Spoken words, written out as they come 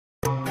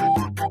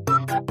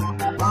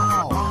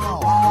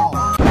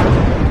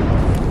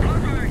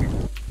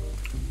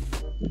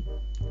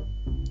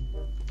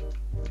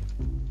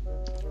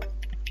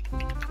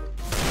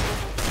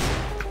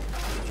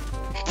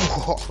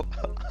You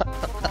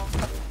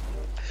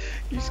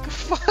just got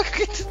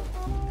fucked.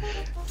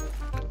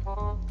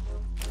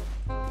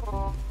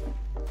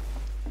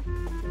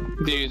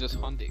 Dude, just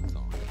hunting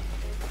song.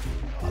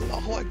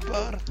 Allahu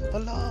Akbar,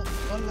 Allah,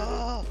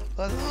 Allah,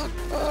 Allah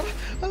Akbar,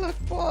 Allah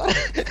Akbar,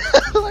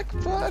 Allah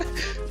Akbar,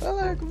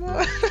 Allah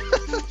Akbar,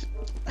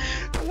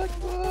 Allah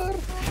Akbar.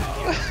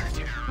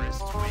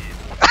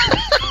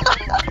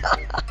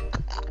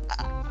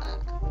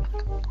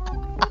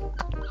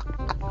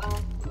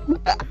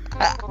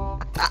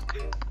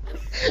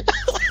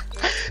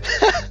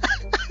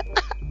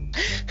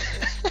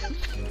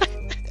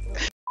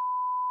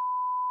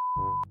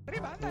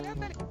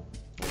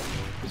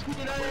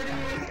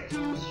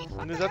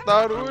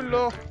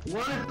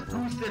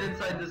 One is boosted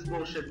inside this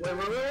bullshit. Wait.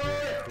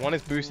 One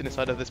is boosted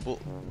inside of this bull.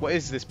 What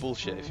is this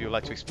bullshit? If you would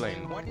like to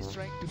explain. One is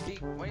trying to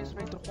dig. One is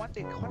trying to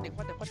Juante.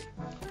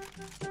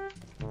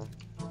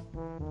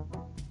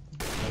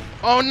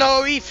 Oh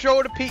no, he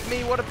shoulder peeked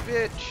me. What a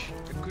bitch.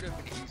 It could have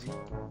been easy.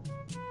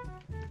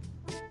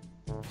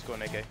 Let's go,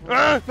 AK.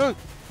 Ah, no.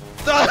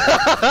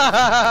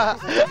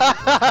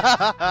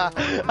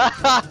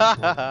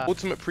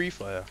 Ultimate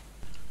pre-fire.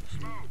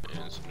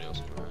 Yeah, somebody else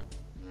can run.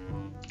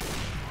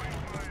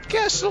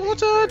 Get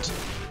slaughtered!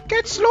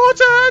 Get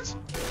slaughtered!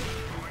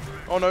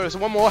 Oh no, there's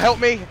one more. Help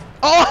me!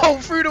 Oh,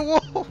 through the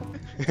wall!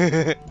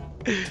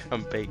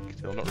 I'm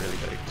baked. I'm not really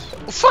baked.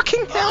 Oh,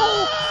 fucking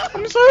hell!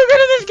 I'm so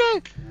good at this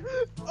game!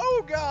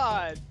 Oh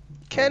god!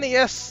 Kenny,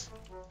 yes!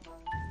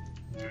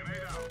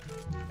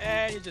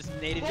 And you just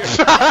naded your.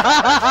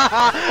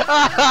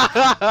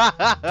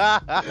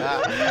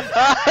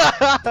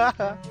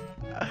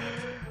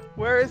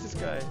 Where is this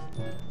guy?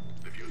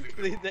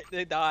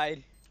 they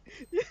died.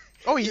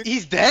 Oh,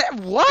 he's dead?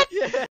 What?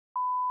 Yeah.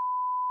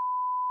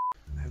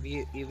 Have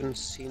you even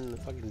seen the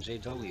fucking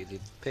JW, the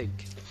pig?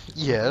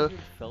 Yeah.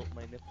 Felt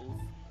my nipples.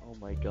 Oh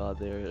my god,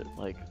 they're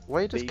like.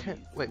 Why does babies.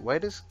 why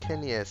does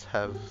Kenny S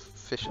have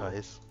fish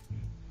eyes?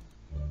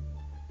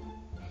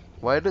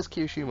 Why does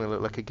Kyoshima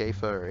look like a gay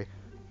furry?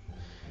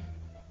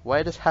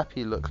 Why does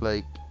Happy look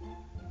like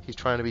he's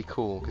trying to be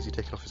cool because he's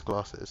taking off his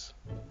glasses?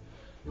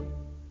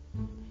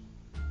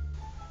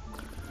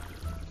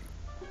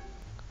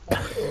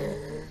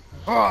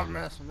 Oh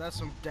man, that's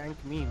some dank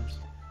memes.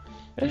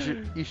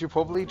 You should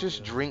probably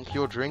just drink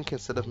your drink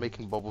instead of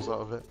making bubbles out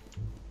of it.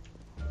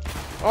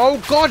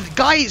 Oh god,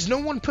 guys, no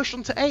one pushed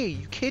onto A.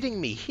 You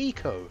kidding me,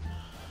 Hiko?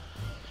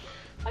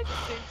 I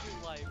saved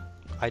your life.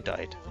 I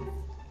died.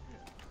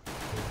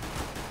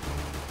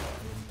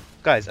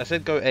 Guys, I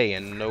said go A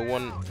and no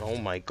one. Oh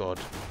my god.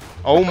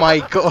 Oh my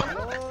god.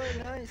 Oh,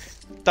 nice.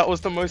 That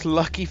was the most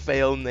lucky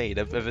fail nade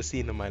I've ever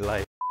seen in my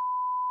life.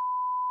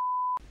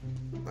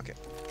 Okay.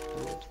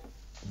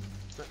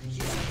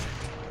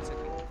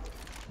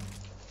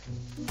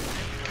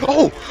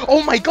 Oh!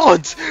 Oh my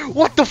god!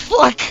 What the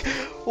fuck?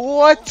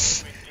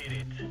 What?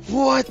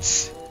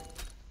 What?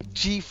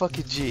 G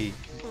fucking G.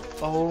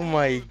 Oh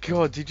my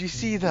god, did you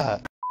see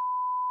that?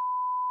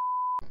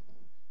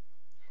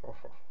 Oh,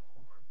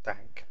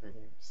 dank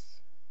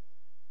memes.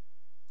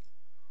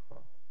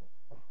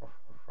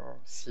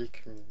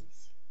 Sick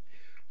memes.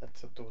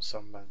 Let's do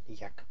some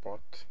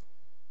Jackpot.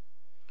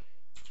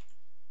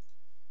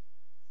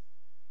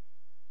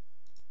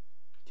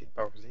 Did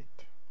pause it?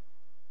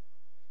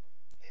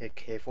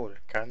 AK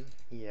Vulcan,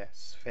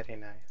 yes, very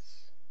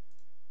nice.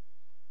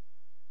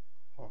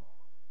 Oh,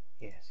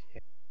 yes.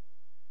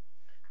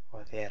 Oh,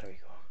 there we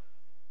go.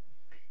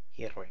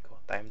 Here we go.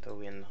 Time to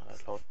win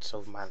lots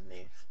of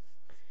money.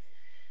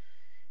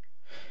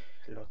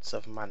 Lots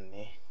of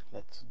money.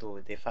 Let's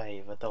do the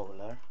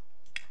 $5.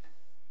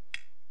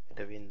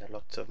 To win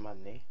lots of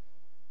money.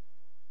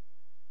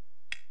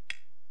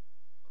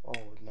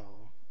 Oh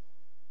no.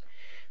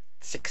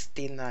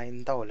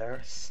 $69.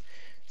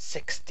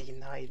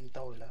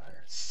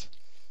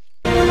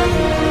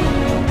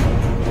 $69.